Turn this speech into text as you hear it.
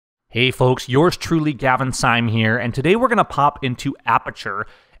Hey folks, yours truly Gavin Syme here, and today we're going to pop into Aperture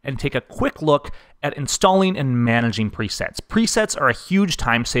and take a quick look at installing and managing presets. Presets are a huge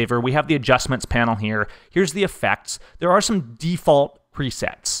time saver. We have the adjustments panel here. Here's the effects. There are some default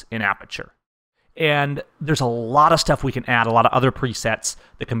presets in Aperture. And there's a lot of stuff we can add, a lot of other presets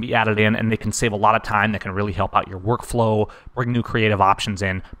that can be added in, and they can save a lot of time. They can really help out your workflow, bring new creative options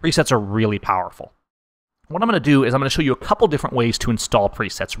in. Presets are really powerful. What I'm going to do is I'm going to show you a couple different ways to install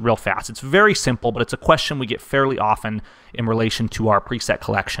presets real fast. It's very simple, but it's a question we get fairly often in relation to our preset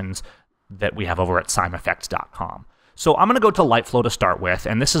collections that we have over at SymeEffects.com. So I'm going to go to Lightflow to start with,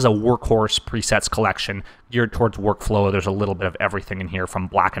 and this is a workhorse presets collection geared towards workflow. There's a little bit of everything in here, from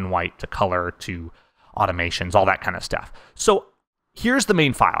black and white to color to automations, all that kind of stuff. So here's the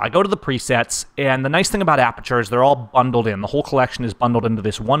main file. I go to the presets, and the nice thing about Aperture is they're all bundled in. The whole collection is bundled into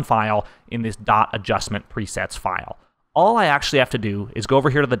this one file in this .adjustment presets file. All I actually have to do is go over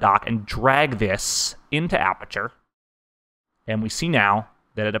here to the dock and drag this into Aperture, and we see now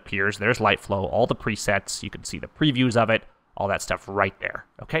that it appears. There's Lightflow, all the presets. You can see the previews of it, all that stuff right there,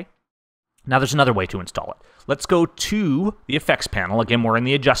 okay? Now there's another way to install it. Let's go to the Effects panel. Again, we're in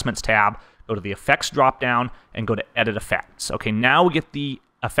the Adjustments tab. Go to the Effects dropdown and go to Edit Effects. Okay, now we get the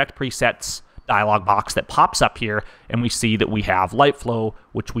Effect Presets dialog box that pops up here, and we see that we have Lightflow,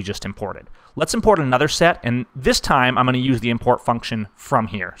 which we just imported. Let's import another set, and this time I'm going to use the import function from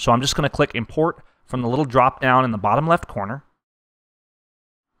here. So I'm just going to click Import from the little dropdown in the bottom left corner,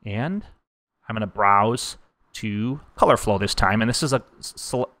 and I'm going to browse to ColorFlow this time, and this is a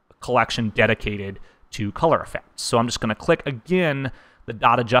collection dedicated to color effects. So I'm just going to click again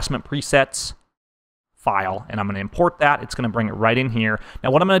the .adjustment presets file, and I'm going to import that. It's going to bring it right in here. Now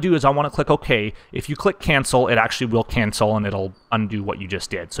what I'm going to do is I want to click OK. If you click cancel, it actually will cancel and it'll undo what you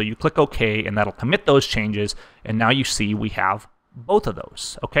just did. So you click OK, and that'll commit those changes, and now you see we have both of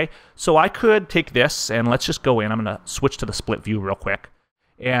those. Okay, so I could take this, and let's just go in. I'm going to switch to the split view real quick,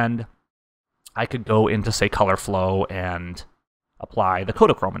 and I could go into, say, ColorFlow and apply the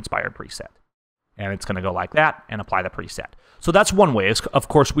Kodachrome inspired preset. And it's going to go like that and apply the preset. So that's one way. Of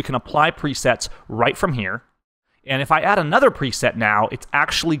course, we can apply presets right from here. And if I add another preset now, it's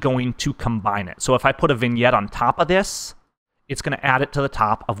actually going to combine it. So if I put a vignette on top of this, it's going to add it to the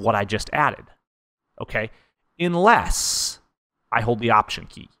top of what I just added. Okay? Unless I hold the Option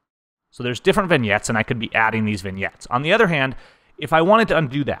key. So there's different vignettes, and I could be adding these vignettes. On the other hand, if I wanted to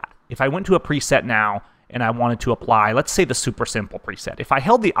undo that, if I went to a preset now and I wanted to apply, let's say, the super simple preset, if I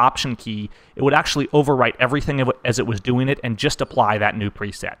held the Option key, it would actually overwrite everything as it was doing it and just apply that new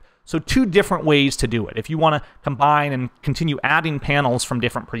preset. So two different ways to do it. If you want to combine and continue adding panels from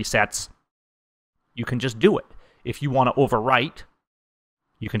different presets, you can just do it. If you want to overwrite,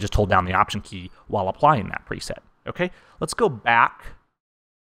 you can just hold down the Option key while applying that preset. Okay, let's go back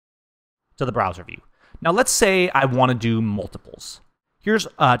to the browser view. Now let's say I want to do multiples. Here's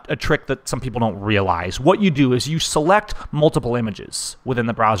a trick that some people don't realize. What you do is you select multiple images within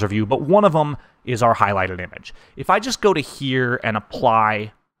the browser view, but one of them is our highlighted image. If I just go to here and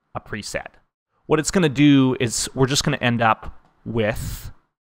apply a preset, what it's going to do is we're just going to end up with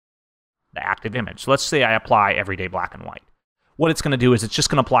the active image. So let's say I apply Everyday Black and White. What it's going to do is it's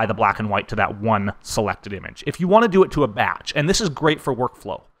just going to apply the black and white to that one selected image. If you want to do it to a batch, and this is great for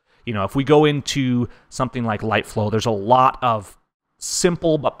workflow. You know, if we go into something like Lightflow, there's a lot of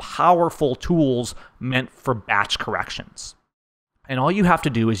simple but powerful tools meant for batch corrections. And all you have to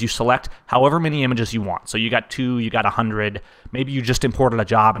do is you select however many images you want. So you got 2, you got 100, maybe you just imported a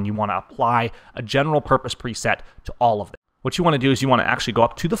job and you want to apply a general purpose preset to all of them. What you want to do is you want to actually go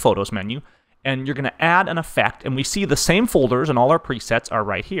up to the Photos menu, and you're going to add an effect, and we see the same folders and all our presets are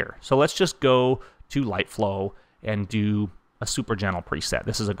right here. So let's just go to Lightflow and do a super gentle preset.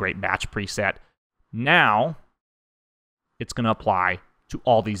 This is a great batch preset. Now it's going to apply to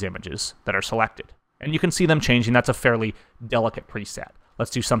all these images that are selected. And you can see them changing. That's a fairly delicate preset.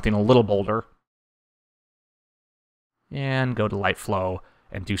 Let's do something a little bolder. And go to Lightflow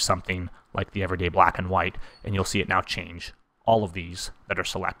and do something like the Everyday Black and White, and you'll see it now change all of these that are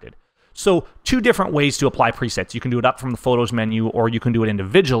selected. So two different ways to apply presets. You can do it up from the Photos menu, or you can do it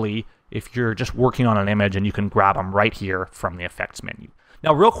individually if you're just working on an image, and you can grab them right here from the Effects menu.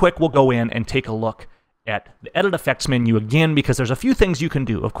 Now, real quick, we'll go in and take a look at the Edit Effects menu again, because there's a few things you can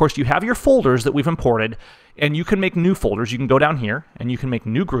do. Of course, you have your folders that we've imported, and you can make new folders. You can go down here, and you can make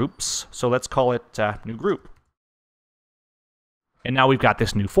new groups. So let's call it New Group. And now we've got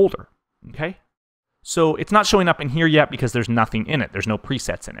this new folder, okay? So it's not showing up in here yet because there's nothing in it. There's no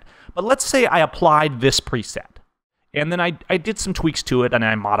presets in it. But let's say I applied this preset, and then I did some tweaks to it, and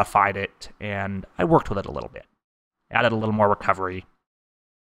I modified it, and I worked with it a little bit. Added a little more recovery.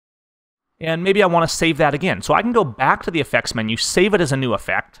 and maybe I want to save that again. So I can go back to the effects menu, save it as a new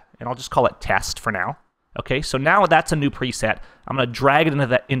effect, and I'll just call it test for now. Okay, so now that's a new preset. I'm going to drag it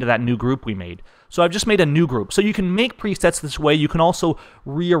into that new group we made. So I've just made a new group. So you can make presets this way. You can also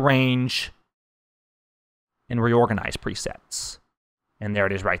rearrange and reorganize presets. And there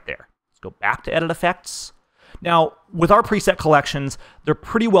it is right there. Let's go back to edit effects. Now, with our preset collections, they're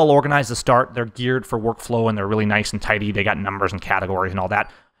pretty well organized to start. They're geared for workflow, and they're really nice and tidy. They got numbers and categories and all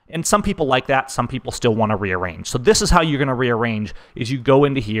that. And some people like that. Some people still want to rearrange. So this is how you're going to rearrange, is you go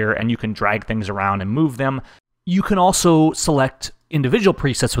into here and you can drag things around and move them. You can also select individual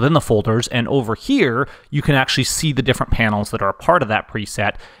presets within the folders, and over here, you can actually see the different panels that are a part of that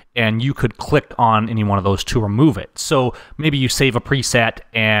preset, and you could click on any one of those to remove it. So maybe you save a preset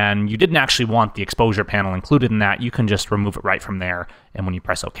and you didn't actually want the exposure panel included in that. You can just remove it right from there, and when you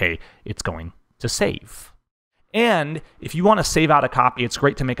press OK, it's going to save. And if you want to save out a copy, it's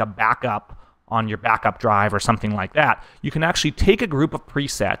great to make a backup on your backup drive or something like that. You can actually take a group of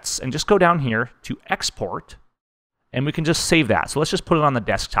presets and just go down here to export, and we can just save that. So let's just put it on the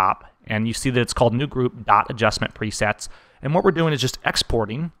desktop, and you see that it's called new group .adjustment presets. And what we're doing is just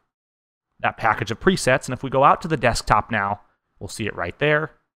exporting that package of presets, and if we go out to the desktop now, we'll see it right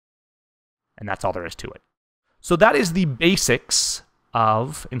there, and that's all there is to it. So that is the basics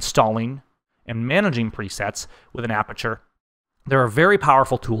of installing and managing presets with an Aperture. They're a very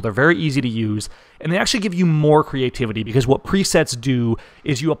powerful tool. They're very easy to use, and they actually give you more creativity, because what presets do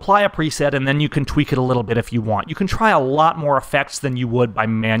is you apply a preset and then you can tweak it a little bit if you want. You can try a lot more effects than you would by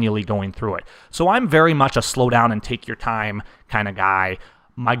manually going through it. So I'm very much a slow down and take your time kind of guy.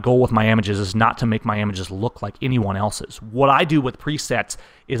 My goal with my images is not to make my images look like anyone else's. What I do with presets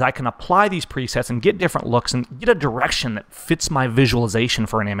is I can apply these presets and get different looks and get a direction that fits my visualization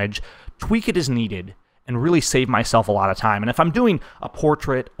for an image, tweak it as needed, and really save myself a lot of time. And if I'm doing a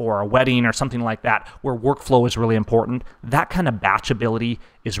portrait or a wedding or something like that, where workflow is really important, that kind of batchability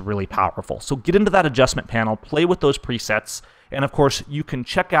is really powerful. So get into that adjustment panel, play with those presets, and of course, you can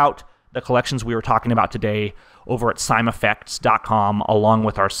check out the collections we were talking about today over at simeffects.com, along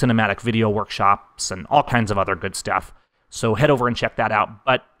with our cinematic video workshops and all kinds of other good stuff. So head over and check that out.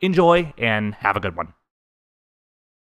 But enjoy and have a good one.